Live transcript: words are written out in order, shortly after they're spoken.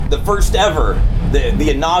first ever, the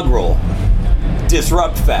inaugural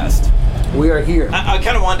Disrupt Fest. We are here. I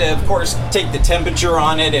kind of wanted to, of course, take the temperature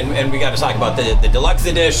on it, and we got to talk about the deluxe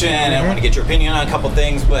edition, and I want to get your opinion on a couple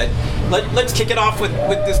things, but let's kick it off with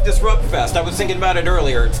this Disrupt Fest. I was thinking about it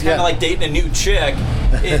earlier. It's kind of like dating a new chick.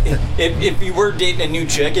 If you were dating a new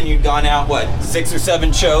chick and you'd gone out, 6 or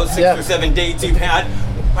 7 shows, 6 or 7 dates you've had,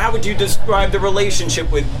 how would you describe the relationship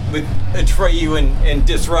with Atreyu and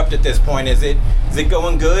Disrupt at this point? Is it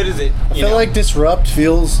going good? Is it? I feel like Disrupt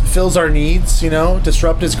fills our needs.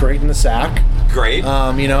 Disrupt is great in the sack. Great.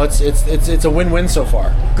 It's a win-win so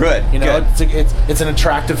far. Good. Good. It's an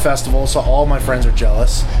attractive festival, so all my friends are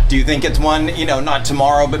jealous. Do you think it's one? Not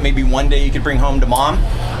tomorrow, but maybe one day you could bring home to mom?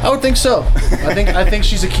 I would think so. I think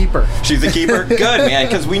she's a keeper. She's a keeper. Good, man,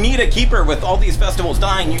 because we need a keeper with all these festivals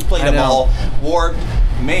dying. You've played them all. Warped,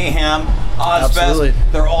 Mayhem, Ozfest. Absolutely.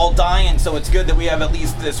 They're all dying, so it's good that we have at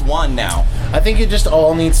least this one now. I think it just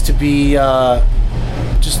all needs to be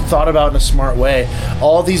just thought about in a smart way.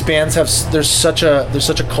 All these bands there's such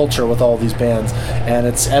a culture with all these bands, and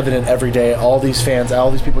it's evident every day. All these fans,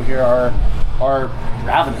 all these people here are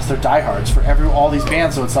ravenous. They're diehards for all these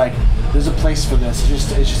bands. So it's like there's a place for this.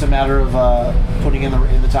 It's just a matter of putting in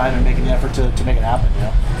the time and making the effort to make it happen.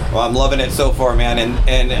 Well, I'm loving it so far, man,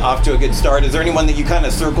 and off to a good start. Is there anyone that you kind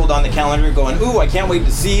of circled on the calendar going, ooh, I can't wait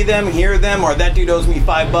to see them, hear them, or that dude owes me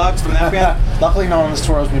 $5 from that band? Luckily, no one on this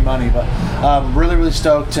tour owes me money, but really, really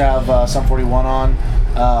stoked to have Sum 41 on.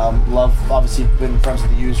 Love, obviously, been friends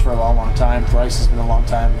with the Used for a long, long time. Thrice has been a long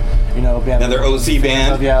time, band. Another OC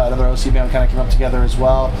band. Another OC band kind of came up together as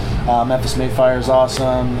well. Memphis Mayfire is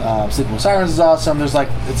awesome. Sleeping with Sirens is awesome.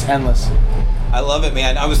 It's endless. I love it,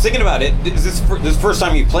 man. I was thinking about it. Is this first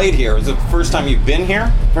time you played here? Is it the first time you've been here?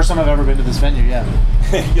 First time I've ever been to this venue, yeah.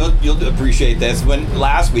 You'll appreciate this. When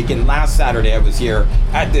last Saturday I was here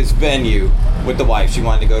at this venue with the wife. She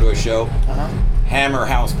wanted to go to a show. Hammer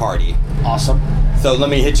House Party. Awesome. So let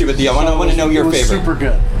me hit you with I want to know your favorite. Super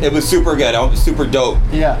good. It was super good. It was super dope.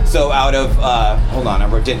 Yeah. So out of hold on, I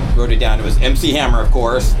wrote it down. It was MC Hammer, of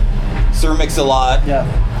course. Sir Mix-a-Lot.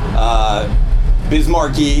 Yeah. Biz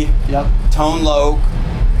Markie. Yep. Tone Loc.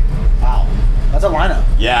 Wow. That's a lineup.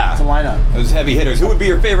 Yeah. That's a lineup. It was heavy hitters. Who would be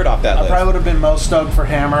your favorite off that list? I probably would have been most stoked for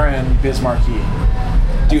Hammer and Biz Markie.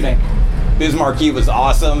 Dude, I think Biz Markie was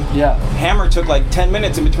awesome. Yeah. Hammer took 10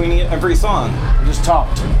 minutes in between every song. We just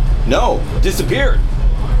talked. No, disappeared.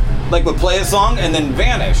 Would play a song and then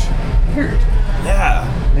vanish. Weird.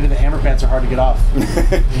 Yeah. Maybe the Hammer pants are hard to get off.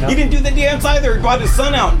 He didn't do the dance either. He brought his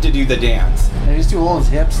son out to do the dance. Maybe he's too old, his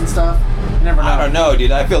hips and stuff. You never know. I don't know,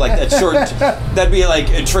 dude. I feel like that's short. That'd be like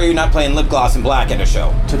Atreyu not playing Lip Gloss and Black at a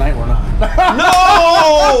show. Tonight we're not.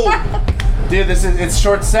 No! Dude, it's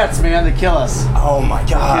short sets, man. They kill us. Oh my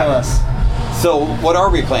god. They kill us. So what are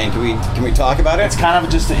we playing? Can we talk about it? It's kind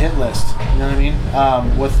of just a hit list. You know what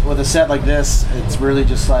I mean? With a set like this, it's really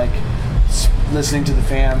just like listening to the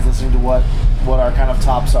fans, listening to what our kind of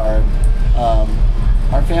tops are.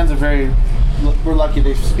 Our fans are we're lucky.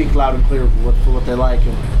 They speak loud and clear for what they like,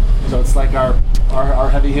 and so it's like our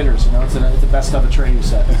heavy hitters. It's a best of Atreyu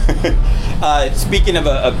set. Speaking of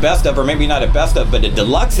a best of, or maybe not a best of, but a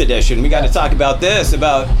deluxe edition, we got to talk about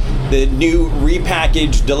the new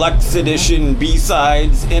repackaged deluxe edition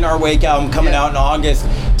B-sides In Our Wake album coming out in August.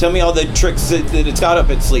 Tell me all the tricks that it's got up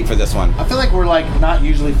its sleeve for this one. I feel like we're not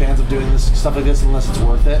usually fans of doing this stuff like this unless it's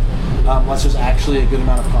worth it, unless there's actually a good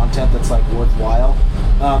amount of content that's worthwhile.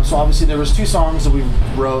 So obviously there was 2 songs that we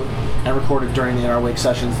wrote and recorded during the In Our Wake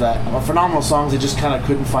sessions that are phenomenal songs. They just kind of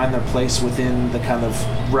couldn't find their place within the kind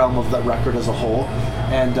of realm of that record as a whole,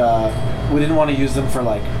 and we didn't want to use them for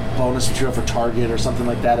bonus material for Target or something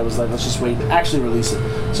like that. It was let's just wait and actually release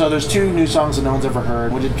it. So there's 2 new songs that no one's ever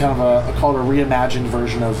heard. We did kind of I call it a reimagined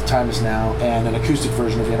version of Time Is Now and an acoustic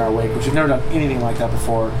version of In Our Wake, which we've never done anything like that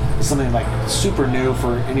before. It's something super new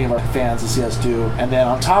for any of our fans to see us do. And then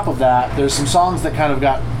on top of that, there's some songs that kind of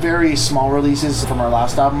got very small releases from our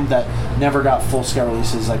last album that never got full-scale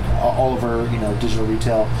releases all over digital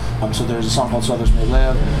retail. So there's a song called So Others May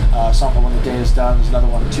Live, a song called When the Day Is Done. There's another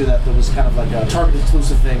one too that was kind of like a Target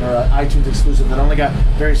exclusive thing or an iTunes exclusive that only got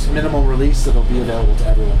very minimal release that'll be available to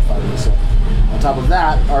everyone finally. So on top of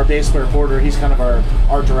that, our bass player Porter, he's kind of our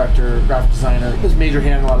art director, graphic designer. He was major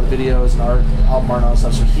hand in a lot of the videos and art, album art and all that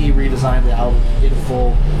stuff. So he redesigned the album in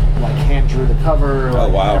full, hand drew the cover. Oh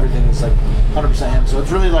wow! Everything is 100% him. So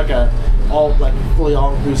it's really fully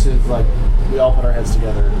all inclusive. We all put our heads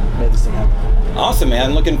together and made this thing happen. Awesome,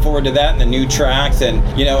 man. Looking forward to that and the new tracks. And,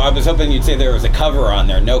 I was hoping you'd say there was a cover on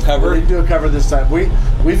there. No cover? We didn't do a cover this time.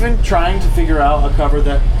 We've been trying to figure out a cover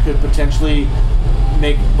that could potentially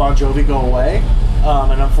make Bon Jovi go away.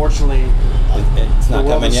 And unfortunately, It's not the world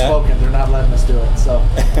coming has yet. spoken. They're not letting us do it. So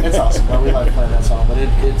it's awesome. But we like playing that song. But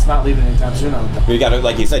it's not leaving anytime soon. I don't think. You got to,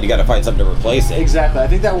 like you said, you got to find something to replace it. Exactly. I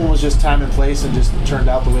think that one was just time and place, and just turned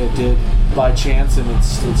out the way it did by chance, and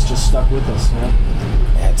it's just stuck with us. You know?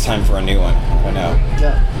 Yeah, it's time for a new one. I know.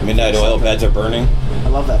 Yeah. Midnight Oil Beds Are Burning. I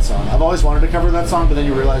love that song. I've always wanted to cover that song, but then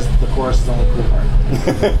you realize the chorus is the only cool part.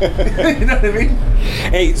 You know what I mean?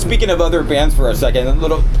 Hey, speaking of other bands for a second,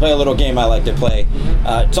 play a little game I like to play.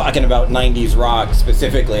 Talking about 90s rock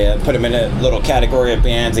specifically, and put them in a little category of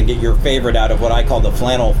bands and get your favorite out of what I call the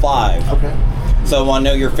Flannel Five. Okay. So I want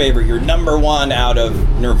to know your favorite, your number one out of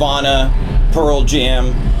Nirvana, Pearl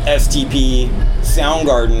Jam, STP,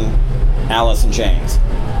 Soundgarden, Alice in Chains.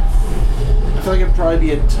 I feel like it'd probably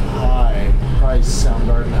be a tie. Probably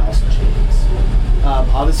Soundgarden, Alice in Chains.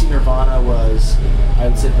 Obviously Nirvana was, I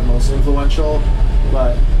would say, the most influential,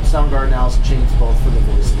 but Soundgarden, Alice in Chains, both for the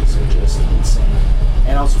voices are just insane,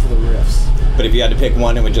 and also for the riffs. But if you had to pick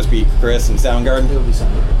one, it would just be Chris and Soundgarden? It would be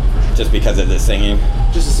Soundgarden. Just because of the singing?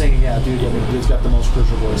 Just the singing, yeah, dude. I mean, dude's got the most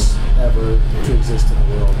crucial voice ever to exist in the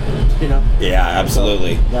world. You know? Yeah,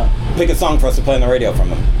 absolutely. So, yeah. Pick a song for us to play on the radio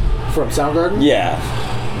from them. From Soundgarden? Yeah.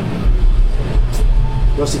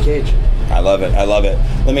 Rusty Cage. I love it.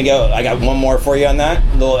 Let me go. I got one more for you on that.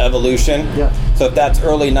 Little evolution. Yeah. So if that's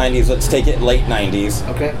early 90s, let's take it late 90s.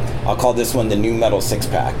 Okay. I'll call this one the Nu Metal Six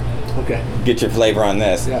Pack. Okay. Get your flavor on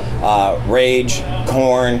this. Yeah. Rage,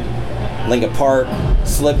 Korn, Linkin Park,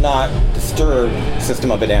 Slipknot, Disturbed, System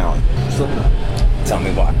of a Down. Slipknot. Tell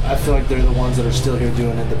me why. I feel like they're the ones that are still here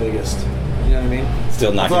doing it the biggest. You know what I mean?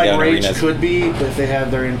 Still I knocking feel like down Rage arenas. could be, but if they have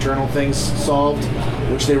their internal things solved,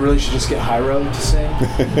 which they really should just get Hyro to sing,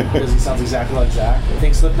 because he sounds exactly like Zach. I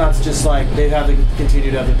think Slipknot's just like, they have to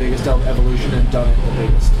continue to have the biggest evolution and done it the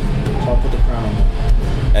biggest. So I'll put the crown on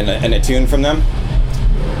them. And a tune from them?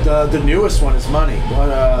 The newest one is Money.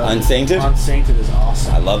 Unsainted? Unsainted is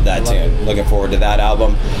awesome. I love that tune. it. Looking forward to that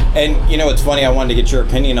album. And you know, it's funny, I wanted to get your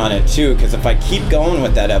opinion on it too, because if I keep going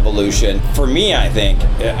with that evolution, for me, I think,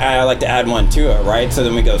 I like to add one to it, right? So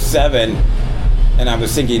then we go 7, and I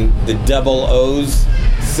was thinking the double O's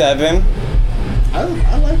 7. I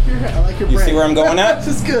like your brain. You see where I'm going at?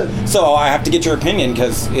 This is good. So I have to get your opinion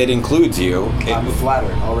because it includes you. I'm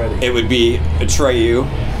flattered already. It would be Atreyu,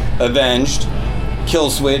 Avenged,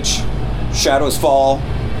 Killswitch, Shadows Fall,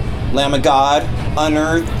 Lamb of God,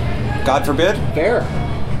 Unearthed, God forbid. Fair,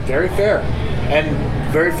 very fair, and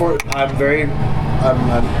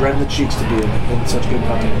I'm red in the cheeks to be in such good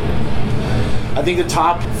company. I think the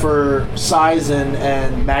top for size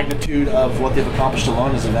and magnitude of what they've accomplished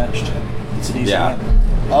alone is Avenged. It's an easy win.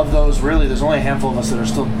 Of those, really, there's only a handful of us that are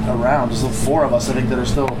still around. There's still 4 of us, I think, that are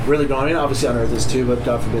still really going. I mean, obviously Unearthed is too, but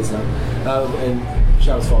God forbid's not. And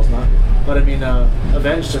Shadows Fall's not. But I mean,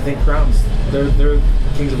 Avenged, I think, crowns. They're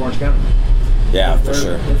Kings of Orange County. Yeah, for They're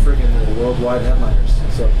sure. freaking worldwide headliners.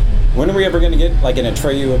 So, When are we ever going to get like an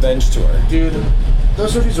Atreyu Avenged tour? dude,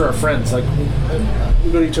 those reviews are our friends. Like,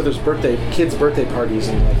 we go to each other's kids' birthday parties,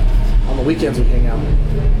 and like on the weekends we hang out.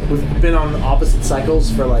 We've been on opposite cycles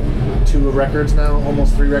for like 2 records now,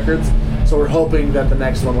 almost 3 records. So we're hoping that the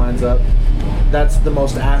next one lines up. That's the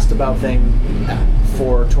most asked about thing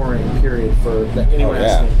for touring, period, for anyone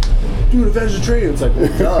asking. Dude, Avenged Atreyu. It's like, well,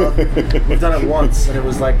 duh. We've done it once, and it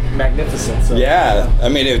was like magnificent. So, Yeah, I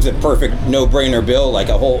mean, it's a perfect no-brainer bill, like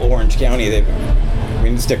a whole Orange County. We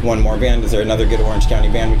need to stick one more band. Is there another good Orange County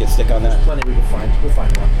band we could stick on that? Plenty we can find. We'll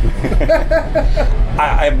find one.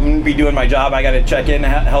 I'm going to be doing my job. I got to check in.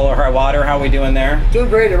 Hell or High Water. How are we doing there? Doing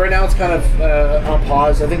great. Right now it's kind of on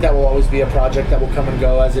pause. I think that will always be a project that will come and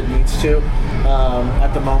go as it needs to.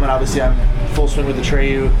 At the moment, obviously, I'm full swing with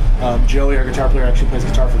Atreyu. Joey, our guitar player, actually plays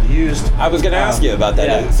guitar for The Used. I was going to ask you about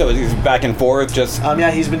that. Yeah. So he's back and forth just... Yeah,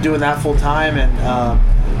 he's been doing that full time, and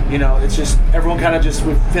you know, it's just everyone kind of just,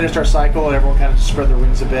 we've finished our cycle, and everyone kind of just spread their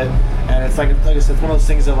wings a bit. And it's like I said, it's one of those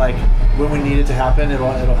things that like when we need it to happen,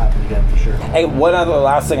 it'll happen again for sure. Hey, one other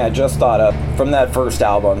last thing I just thought of from that first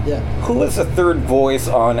album. Yeah. Who was the third voice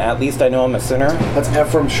on At Least I Know I'm a Sinner? That's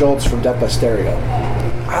Ephraim Schultz from Death by Stereo.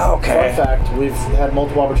 Okay. Fun fact, we've had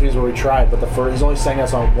multiple opportunities where we tried, but he's only sang that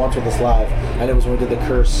song once with us live, and it was when we did the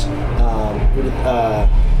Curse.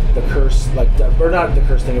 The Curse, or not the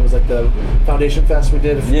Curse thing. It was like the Foundation Fest we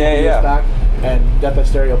did a few years back, and Death by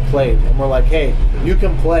Stereo played, and we're like, "Hey, you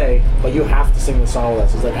can play, but you have to sing the song with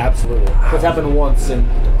us." It's like, absolutely. It's happened once in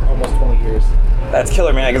almost 20 years. That's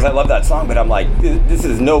killer, man, because I love that song, but I'm like, this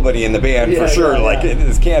is nobody in the band for sure. Yeah. Like,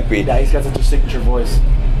 this can't be. Yeah, he's got such a signature voice.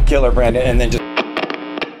 Killer, Brandon, and then just...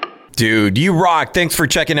 Dude, you rock. Thanks for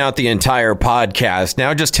checking out the entire podcast.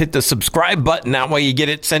 Now just hit the subscribe button. That way you get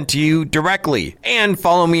it sent to you directly. And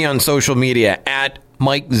follow me on social media at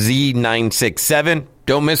Mike Z967.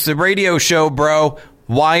 Don't miss the radio show, bro.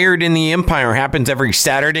 Wired in the Empire happens every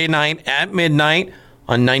Saturday night at midnight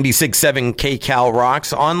on 96.7 KCal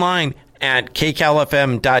Rocks, online at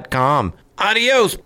kcalfm.com. Adios.